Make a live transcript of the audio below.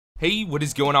Hey, what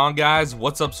is going on, guys?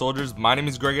 What's up, soldiers? My name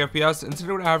is GregFPS, and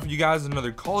today what I have for you guys is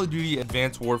another Call of Duty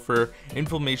Advanced Warfare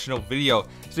informational video.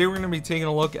 Today we're going to be taking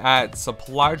a look at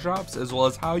supply drops as well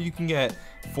as how you can get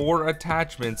 4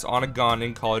 attachments on a gun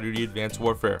in Call of Duty Advanced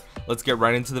Warfare. Let's get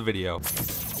right into the video.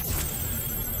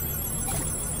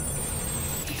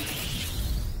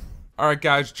 Alright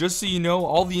guys, just so you know,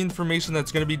 all the information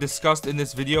that's going to be discussed in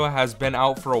this video has been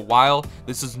out for a while.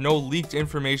 This is no leaked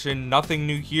information, nothing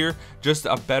new here, just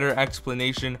a better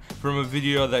explanation from a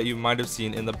video that you might have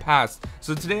seen in the past.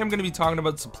 So today I'm going to be talking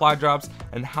about supply drops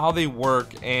and how they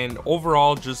work, and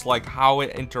overall just like how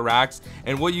it interacts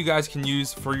and what you guys can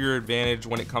use for your advantage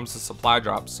when it comes to supply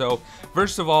drops. So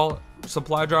first of all,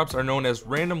 supply drops are known as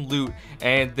random loot,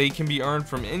 and they can be earned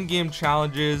from in-game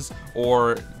challenges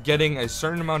or getting a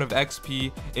certain amount of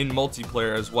XP in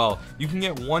multiplayer as well. You can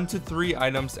get 1 to 3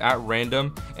 items at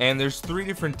random, and there's 3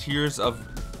 different tiers of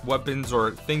weapons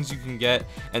or things you can get,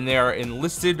 and they are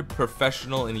enlisted,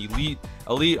 professional, and elite.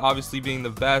 Elite obviously being the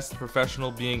best,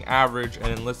 professional being average, and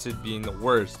enlisted being the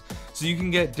worst. So you can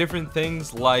get different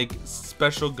things like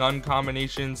special gun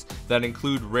combinations that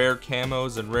include rare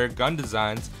camos and rare gun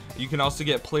designs. You can also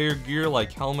get player gear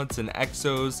like helmets and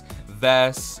exos,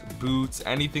 vests, boots,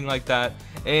 anything like that.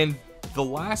 And the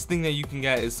last thing that you can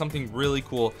get is something really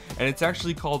cool, and it's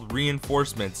actually called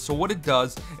reinforcements. So what it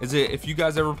does is, if you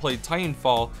guys ever played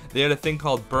Titanfall, they had a thing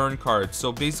called burn cards.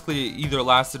 So basically it either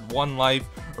lasted 1 life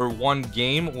or 1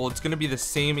 game. Well, it's going to be the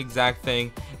same exact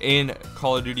thing in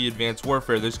Call of Duty Advanced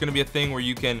Warfare. There's going to be a thing where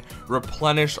you can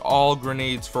replenish all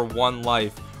grenades for 1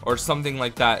 life or something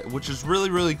like that, which is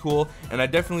really cool, and I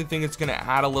definitely think it's going to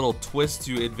add a little twist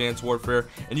to Advanced Warfare.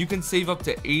 And you can save up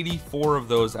to 84 of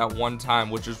those at one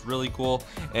time, which is really cool,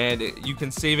 and you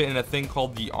can save it in a thing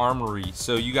called the Armory.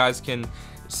 So you guys can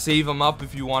save them up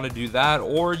if you want to do that,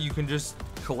 or you can just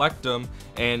collect them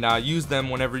and use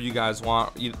them whenever you guys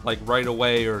want, like right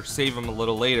away, or save them a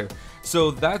little later.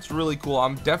 So that's really cool.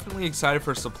 I'm definitely excited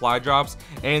for supply drops,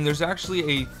 and there's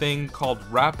actually a thing called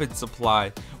rapid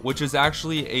supply, which is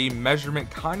actually a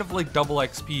measurement kind of like double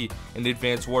XP in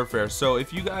Advanced Warfare. So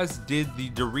if you guys did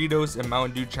the Doritos and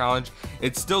Mountain Dew challenge,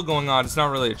 it's still going on. It's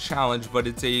not really a challenge, but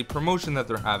it's a promotion that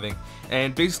they're having.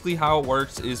 And basically how it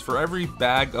works is, for every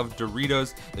bag of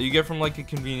Doritos that you get from like a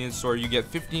convenience store, you get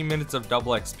 15 minutes of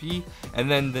double XP, and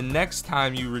then the next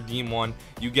time you redeem one,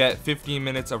 you get 15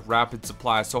 minutes of rapid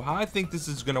supply. So how I think this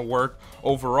is going to work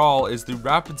overall is the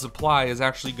rapid supply is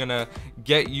actually going to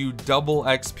get you double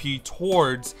XP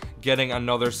towards getting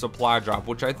another supply drop,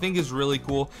 which I think is really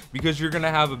cool, because you're going to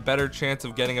have a better chance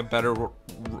of getting a better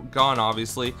gun.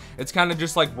 Obviously, it's kind of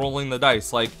just like rolling the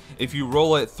dice. Like if you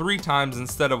roll it 3 times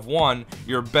instead of 1,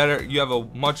 you have a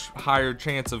much higher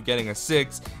chance of getting a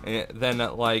 6 than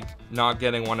like not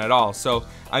getting one at all. So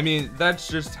I mean, that's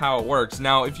just how it works.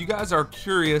 Now if you guys are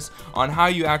curious on how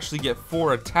you actually get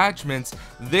 4 attachments,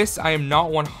 this I am not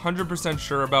 100%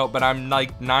 sure about, but I'm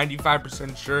like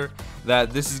 95% sure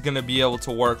that this is going to be able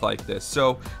to work like this.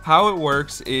 So how it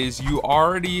works is,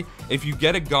 if you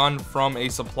get a gun from a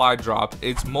supply drop,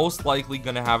 it's most likely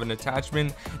going to have an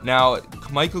attachment. Now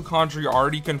Michael Condrey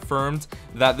already confirmed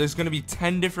that there's going to be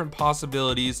 10 different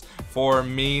possibilities for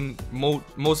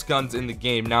most guns in the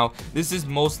game. Now this is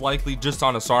most likely just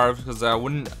on Asara, because I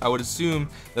would assume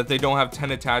that they don't have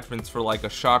 10 attachments for like a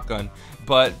shotgun.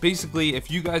 But basically,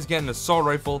 if you guys get an assault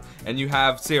rifle and you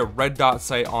have, say, a red dot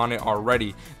sight on it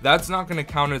already, that's not going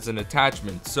to count as an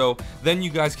attachment. So then you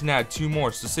guys can add 2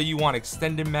 more. So say you want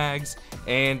extended mags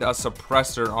and a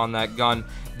suppressor on that gun,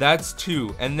 that's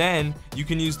 2. And then you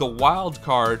can use the wild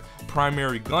card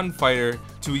primary gunfighter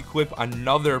to equip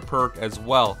another perk as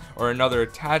well, or another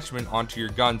attachment onto your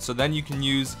gun. So then you can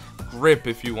use grip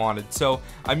if you wanted. So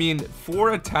I mean,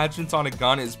 4 attachments on a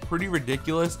gun is pretty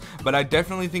ridiculous, but I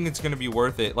definitely think it's going to be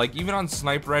worth it. Like even on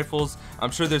sniper rifles,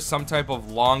 I'm sure there's some type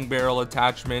of long barrel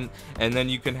attachment, and then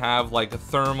you can have like a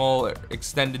thermal,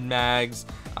 extended mags.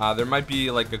 There might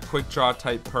be like a quick draw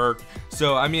type perk.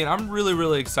 So I mean, I'm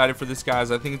really excited for this,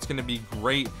 guys. I think it's going to be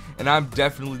great, and I'm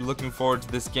definitely looking forward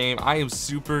to this game. I am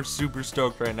super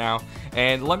stoked right now.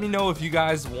 And let me know if you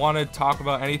guys want to talk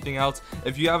about anything else.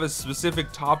 If you have a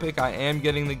specific topic, I am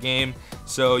getting the game,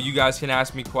 so you guys can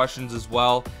ask me questions as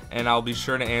well, and I'll be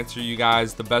sure to answer you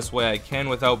guys the best way I can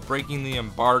without breaking the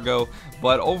embargo.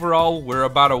 But overall, we're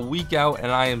about a week out,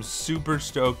 and I am super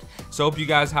stoked. So hope you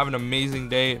guys have an amazing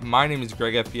day. My name is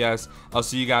GregFPS. I'll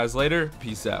see you guys later.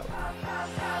 Peace out.